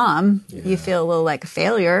as a mom, you feel a little like a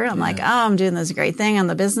failure. I'm like, oh, I'm doing this great thing on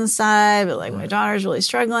the business side, but like my daughter's really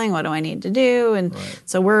struggling. What do I need to do? And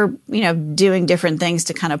so we're, doing different things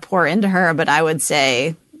to kind of pour into her. But I would say,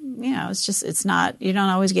 it's not, you don't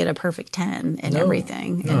always get a perfect 10 in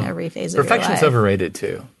everything, in every phase of your life. Perfection's overrated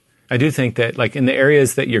too. I do think that like in the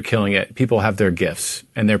areas that you're killing it, people have their gifts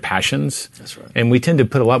and their passions. That's right. And we tend to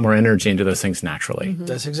put a lot more energy into those things naturally.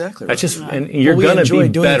 That's exactly right. That's just, and you're going to be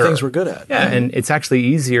doing better. The things we're good at. Yeah, and it's actually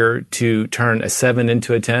easier to turn a 7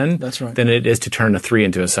 into a 10 than it is to turn a 3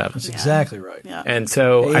 into a 7. That's exactly right. Yeah. And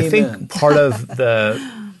so I think part of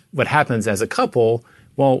what happens as a couple,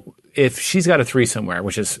 well, if she's got a 3 somewhere,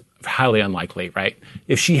 which is highly unlikely, right?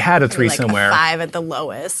 If she had a 3 like somewhere. A 5 at the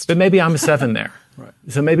lowest. But maybe I'm a 7 there. Right.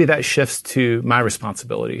 So maybe that shifts to my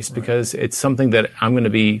responsibilities because it's something that I'm going to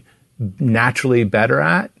be naturally better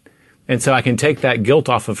at. And so I can take that guilt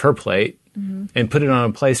off of her plate and put it on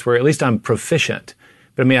a place where at least I'm proficient.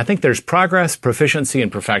 But I mean, I think there's progress, proficiency,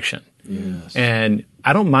 and perfection. Yes. And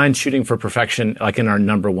I don't mind shooting for perfection like in our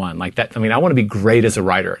number one. Like that, I mean, I want to be great as a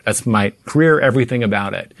writer. That's my career, everything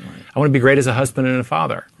about it. Right. I want to be great as a husband and a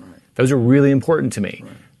father. Right. Those are really important to me.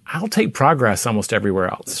 Right. I'll take progress almost everywhere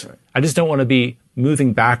else. Right. I just don't want to be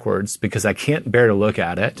moving backwards because I can't bear to look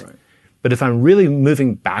at it. Right. But if I'm really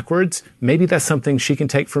moving backwards, maybe that's something she can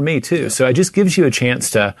take from me too. Yeah. So it just gives you a chance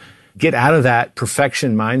to get out of that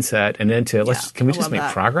perfection mindset and into can we just make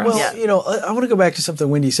progress? Well, I want to go back to something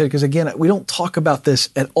Wendy said because again, we don't talk about this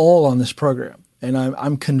at all on this program, and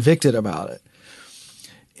I'm convicted about it.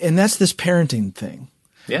 And that's this parenting thing.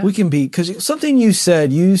 Yeah, we can be because something you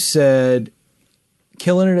said.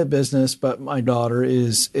 Killing it at business, but my daughter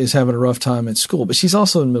is having a rough time at school. But she's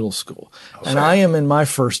also in middle school. And I am in my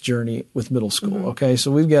first journey with middle school, okay? So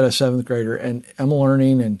we've got a 7th grader, and I'm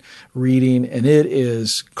learning and reading, and it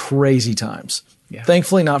is crazy times. Yeah.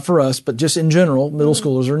 Thankfully, not for us, but just in general, middle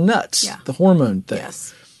schoolers are nuts. Yeah. The hormone thing.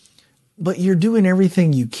 Yes. But you're doing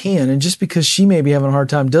everything you can, and just because she may be having a hard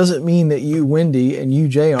time doesn't mean that you, Wendy, and you,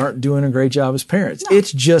 Jay, aren't doing a great job as parents. No.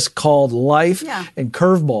 It's just called life and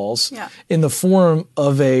curveballs in the form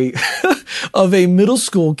of a of a middle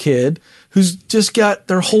school kid who's just got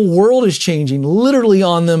their whole world is changing literally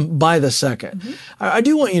on them by the second. I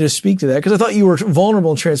do want you to speak to that because I thought you were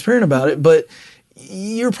vulnerable and transparent about it, but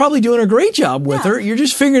you're probably doing a great job with her. You're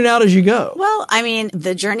just figuring it out as you go. Well, I mean,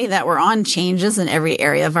 the journey that we're on changes in every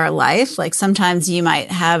area of our life. Like sometimes you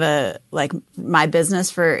might have my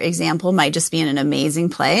business, for example, might just be in an amazing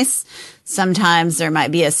place. Sometimes there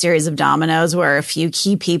might be a series of dominoes where a few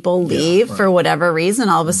key people leave for whatever reason.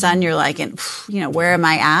 All of a sudden you're like, where am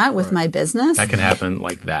I at with my business? That can happen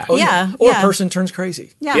like that. Or a person turns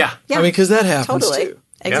crazy. Yeah. I mean, because that happens too.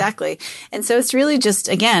 Exactly. And so it's really just,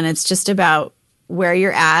 again, it's just about where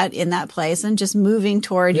you're at in that place and just moving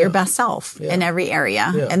toward your best self in every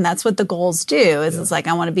area. Yeah. And that's what the goals do is it's like,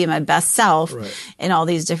 I want to be my best self in all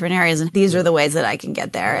these different areas. And these are the ways that I can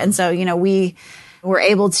get there. And so, we were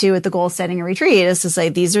able to, at the goal setting retreat, is to say,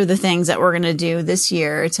 these are the things that we're going to do this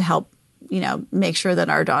year to help, make sure that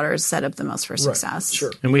our daughters set up the most for success.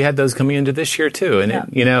 Sure. And we had those coming into this year too. And,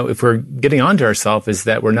 if we're getting onto ourselves is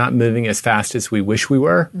that we're not moving as fast as we wish we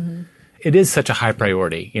were. It is such a high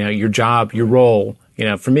priority. Your job, your role,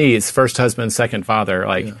 for me, it's first husband, second father.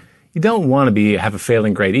 You don't want to have a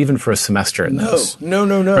failing grade, even for a semester in those. No.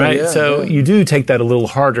 Right? Yeah, so you do take that a little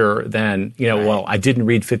harder than, well, I didn't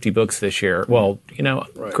read 50 books this year. Well,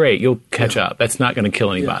 great, you'll catch up. That's not going to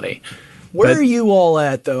kill anybody. Where are you all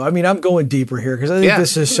at, though? I mean, I'm going deeper here because I think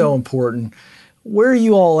this is so important. Where are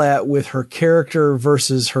you all at with her character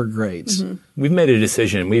versus her grades? We've made a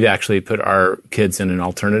decision. We've actually put our kids in an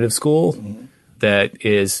alternative school that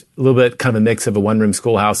is a little bit kind of a mix of a one-room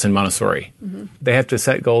schoolhouse and Montessori. They have to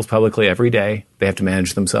set goals publicly every day. They have to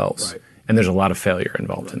manage themselves. Right. And there's a lot of failure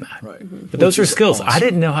involved in that. Right. But those are skills. Awesome. I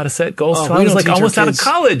didn't know how to set goals until I we was don't like teach our almost out of kids.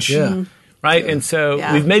 college. Yeah. Right? And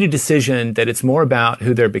so we've made a decision that it's more about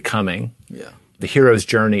who they're becoming. Yeah. The hero's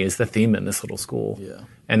journey is the theme in this little school. Yeah.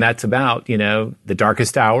 And that's about, the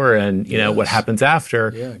darkest hour and, what happens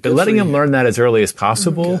after. Yeah, but good letting for them you. learn that as early as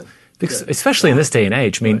possible, because, especially in this day and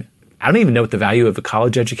age. I mean, I don't even know what the value of a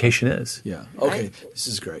college education is. Yeah. Okay. This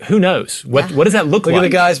is great. Who knows? What does that look like? Look at the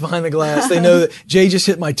guys behind the glass. They know that Jay just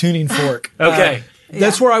hit my tuning fork. Okay.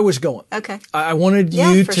 That's where I was going. Okay. I wanted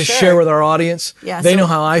you for to sure. share with our audience. Yeah, they so- know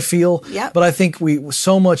how I feel. Yep. But I think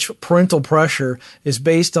so much parental pressure is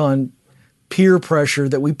based on peer pressure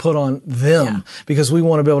that we put on them because we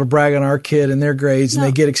want to be able to brag on our kid and their grades and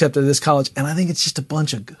they get accepted to this college. And I think it's just a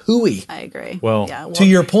bunch of hooey. I agree. Well, to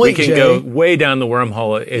your point, we can Jay, go way down the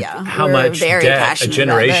wormhole if how we're much very debt a passionate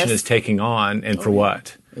generation about this. is taking on and for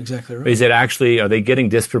what. Exactly right. Is it actually, are they getting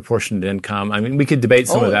disproportionate income? I mean, we could debate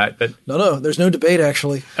some of that, but. No, there's no debate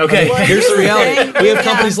actually. Okay. I mean, here's the reality. We have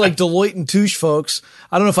companies like Deloitte and Touche, folks.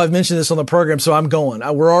 I don't know if I've mentioned this on the program, so I'm going.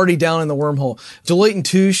 We're already down in the wormhole. Deloitte and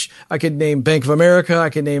Touche, I could name Bank of America, I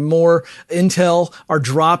could name more. Intel are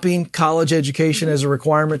dropping college education as a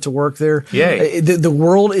requirement to work there. Yay. The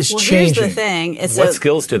world is changing. Here's the thing. What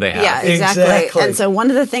skills do they have? Yeah, exactly. Exactly. And so one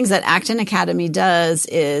of the things that Acton Academy does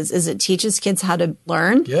is it teaches kids how to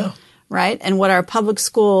learn. Yeah. Right. And what our public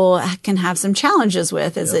school can have some challenges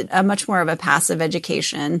with is it a much more of a passive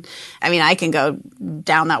education. I mean, I can go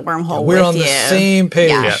down that wormhole We're with on you. the same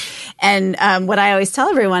page. Yeah. And what I always tell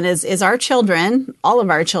everyone is our children, all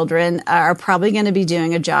of our children, are probably going to be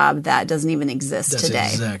doing a job that doesn't even exist That's today.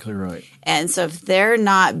 exactly right. And so if they're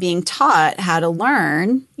not being taught how to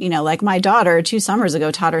learn, like my daughter 2 summers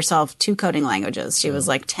ago taught herself 2 coding languages. She was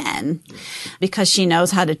like 10 because she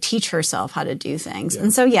knows how to teach herself how to do things.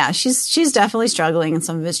 And so, she's definitely struggling, and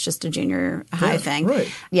some of it's just a junior high thing.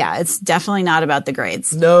 Right. Yeah, it's definitely not about the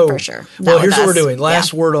grades. No. For sure. Well, Not here's with what we're us. doing.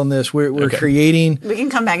 Last word on this. We're creating. We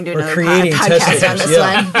can come back and do We're another creating test podcast on takers.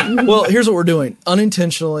 this one. Well, here's what we're doing.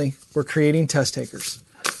 Unintentionally, we're creating test takers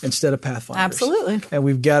instead of pathfinders. Absolutely. And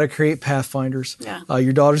we've got to create pathfinders. Yeah.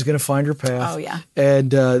 Your daughter's going to find her path. Oh, yeah.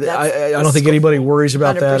 And I don't that's think anybody worries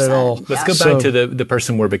about that at 100%. all. Let's go back to the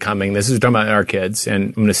person we're becoming. This is talking about our kids, and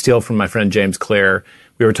I'm going to steal from my friend James Clear.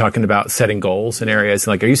 We were talking about setting goals in areas.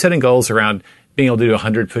 Like, are you setting goals around being able to do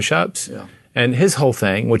 100 push-ups? Yeah. And his whole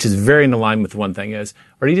thing, which is very in line with one thing, is,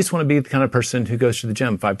 or do you just want to be the kind of person who goes to the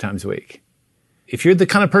gym 5 times a week? If you're the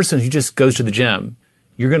kind of person who just goes to the gym,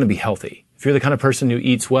 you're going to be healthy. If you're the kind of person who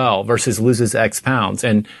eats well versus loses X pounds.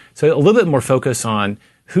 And so a little bit more focus on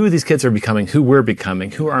who these kids are becoming, who we're becoming,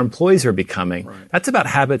 who our employees are becoming. Right. That's about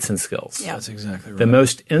habits and skills. Yeah. That's exactly right. The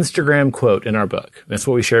most Instagram quote in our book, that's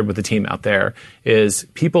what we shared with the team out there, is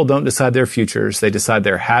people don't decide their futures, they decide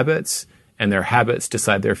their habits, and their habits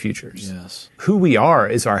decide their futures. Yes. Who we are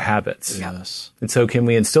is our habits. Yes. And so can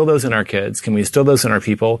we instill those in our kids? Can we instill those in our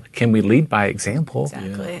people? Can we lead by example?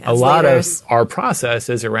 Exactly. A lot of our process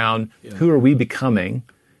is around who are we becoming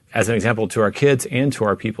as an example to our kids and to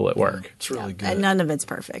our people at work. It's really good. And none of it's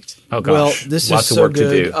perfect. Oh gosh, Well, this lots is of so work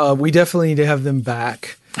good. to do. We definitely need to have them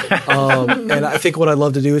back. And I think what I'd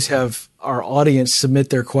love to do is have our audience submit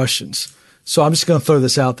their questions. So I'm just going to throw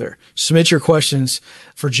this out there. Submit your questions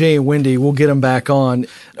for Jay and Wendy. We'll get them back on.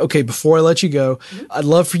 Okay, before I let you go, I'd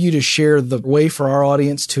love for you to share the way for our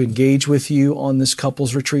audience to engage with you on this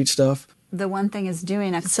couples retreat stuff. The one thing is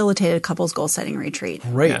doing a facilitated couples goal setting retreat.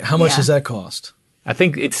 Great. Yeah. How much Yeah. does that cost? I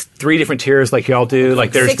think it's 3 different tiers like y'all do.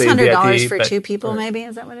 Like there's the $600 VIP, for but 2 people, maybe?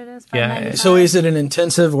 Is that what it is? Yeah. $595? So is it an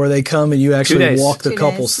intensive where they come and you actually days. walk the 2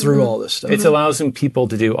 couples days. through all this stuff? It allows them people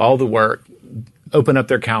to do all the work, open up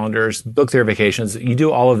their calendars, book their vacations. You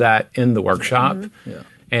do all of that in the workshop. Yeah.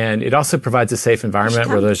 And it also provides a safe environment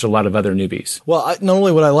where there's a lot of other newbies. Well, not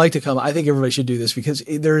only would I like to come, I think everybody should do this because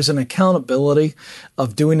there is an accountability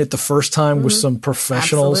of doing it the first time with some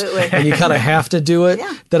professionals. Absolutely. And you kind of have to do it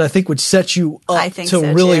Yeah. that I think would set you I up think to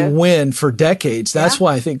so, really too. win for decades. That's Yeah.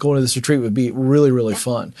 why I think going to this retreat would be really, really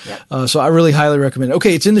fun. So I really highly recommend it.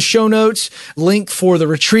 Okay, it's in the show notes, link for the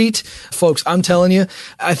retreat. Folks, I'm telling you,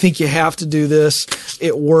 I think you have to do this.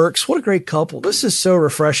 It works. What a great couple. This is so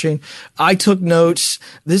refreshing. I took notes.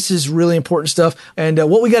 This is really important stuff. And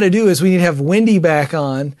what we got to do is we need to have Wendy back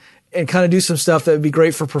on and kind of do some stuff that would be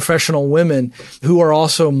great for professional women who are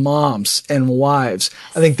also moms and wives.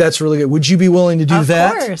 I think that's really good. Would you be willing to do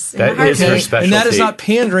that? Of course. That is her specialty. And that is not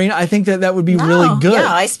pandering. I think that would be really good.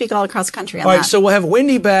 Yeah, I speak all across the country on All that. right, so we'll have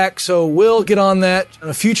Wendy back, so we'll get on that on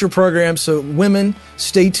a future program. So women,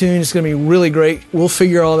 stay tuned. It's going to be really great. We'll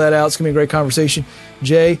figure all that out. It's going to be a great conversation.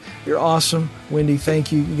 Jay, you're awesome. Wendy,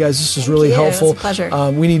 thank you. You guys, this is really helpful. It's a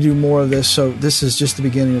pleasure. We need to do more of this, so this is just the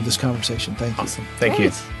beginning of this conversation. Thank you. Awesome. Thank you.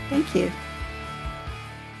 Thank you.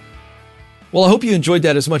 Well, I hope you enjoyed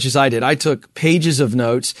that as much as I did. I took pages of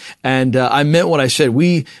notes, and I meant what I said.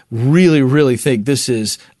 We really, really think this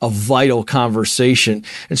is a vital conversation.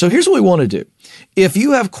 And so here's what we want to do. If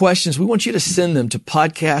you have questions, we want you to send them to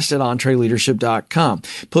podcast@entreleadership.com.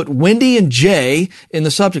 Put Wendy and Jay in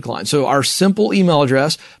the subject line. So our simple email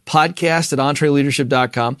address,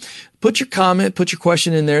 podcast@entreleadership.com. Put your comment, put your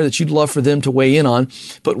question in there that you'd love for them to weigh in on.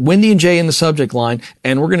 Put Wendy and Jay in the subject line,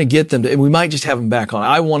 and we're going to get them to, and we might just have them back on.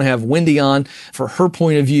 I want to have Wendy on for her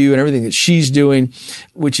point of view and everything that she's doing,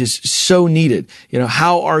 which is so needed. You know,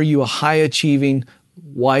 how are you a high achieving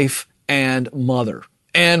wife and mother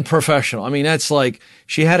and professional? I mean, that's like,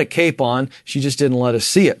 she had a cape on. She just didn't let us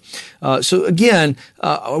see it. So again,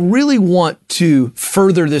 I really want to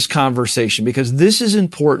further this conversation because this is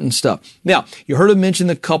important stuff. Now, you heard him mention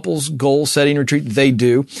the couples goal setting retreat they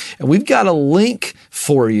do. And we've got a link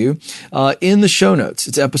for you in the show notes.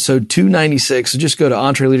 It's episode 296. So just go to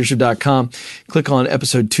entreleadership.com, click on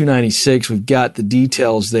episode 296. We've got the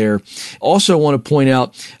details there. Also want to point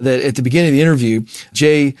out that at the beginning of the interview,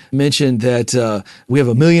 Jay mentioned that we have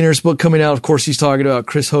a millionaires book coming out. Of course, he's talking about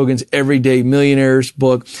Chris Hogan's Everyday Millionaires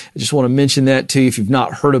book. I just want to mention that to you. If you've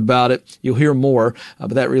not heard about it, you'll hear more,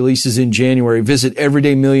 but that releases in January. Visit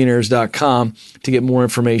everydaymillionaires.com to get more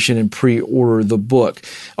information and pre-order the book.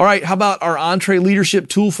 All right, how about our Entre Leadership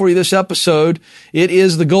tool for you this episode? It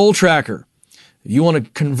is the Goal Tracker. If you want to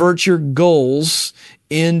convert your goals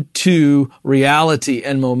into reality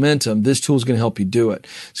and momentum, this tool is going to help you do it.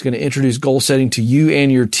 It's going to introduce goal setting to you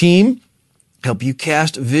and your team, help you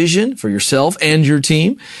cast vision for yourself and your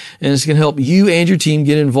team, and it's going to help you and your team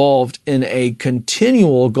get involved in a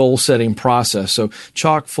continual goal-setting process. So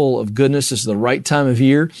chock full of goodness. This is the right time of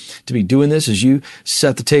year to be doing this as you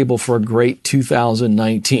set the table for a great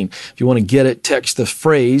 2019. If you want to get it, text the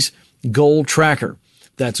phrase Goal Tracker.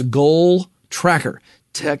 That's Goal Tracker.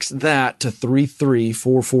 Text that to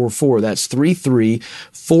 33444. That's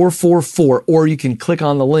 33444. Or you can click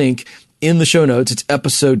on the link in the show notes. It's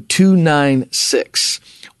episode 296.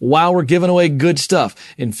 Wow, we're giving away good stuff.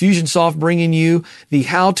 Infusionsoft bringing you the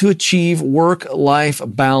How to Achieve Work-Life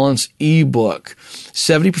Balance ebook.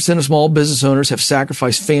 70% of small business owners have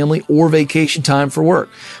sacrificed family or vacation time for work.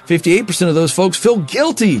 58% of those folks feel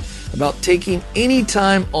guilty about taking any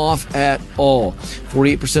time off at all.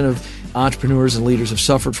 48% of entrepreneurs and leaders have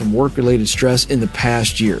suffered from work-related stress in the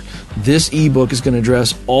past year. This ebook is going to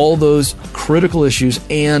address all those critical issues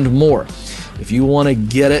and more. If you want to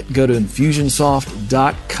get it, go to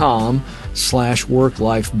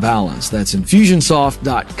infusionsoft.com/work-life balance. That's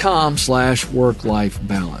infusionsoft.com/work-life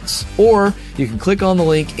balance. Or you can click on the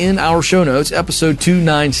link in our show notes, episode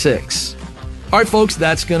 296. All right, folks,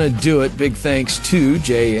 that's going to do it. Big thanks to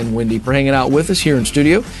Jay and Wendy for hanging out with us here in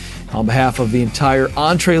studio. On behalf of the entire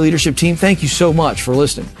Entre Leadership team, thank you so much for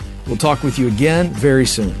listening. We'll talk with you again very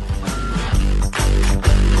soon.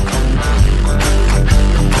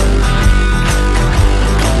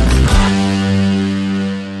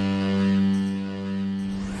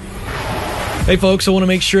 Hey folks, I want to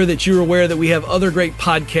make sure that you're aware that we have other great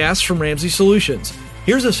podcasts from Ramsey Solutions.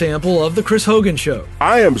 Here's a sample of The Chris Hogan Show.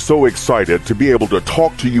 I am so excited to be able to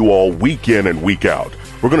talk to you all week in and week out.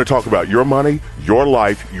 We're going to talk about your money, your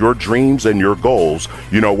life, your dreams, and your goals.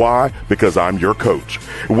 You know why? Because I'm your coach.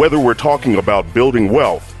 Whether we're talking about building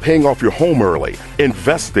wealth, paying off your home early,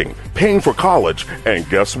 investing, paying for college, and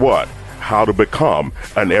guess what? How to become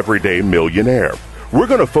an everyday millionaire. We're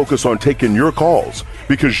going to focus on taking your calls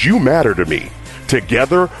because you matter to me.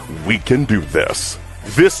 Together, we can do this.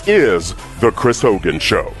 This is The Chris Hogan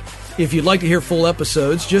Show. If you'd like to hear full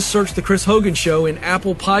episodes, just search The Chris Hogan Show in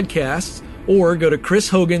Apple Podcasts or go to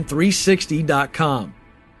chrishogan360.com.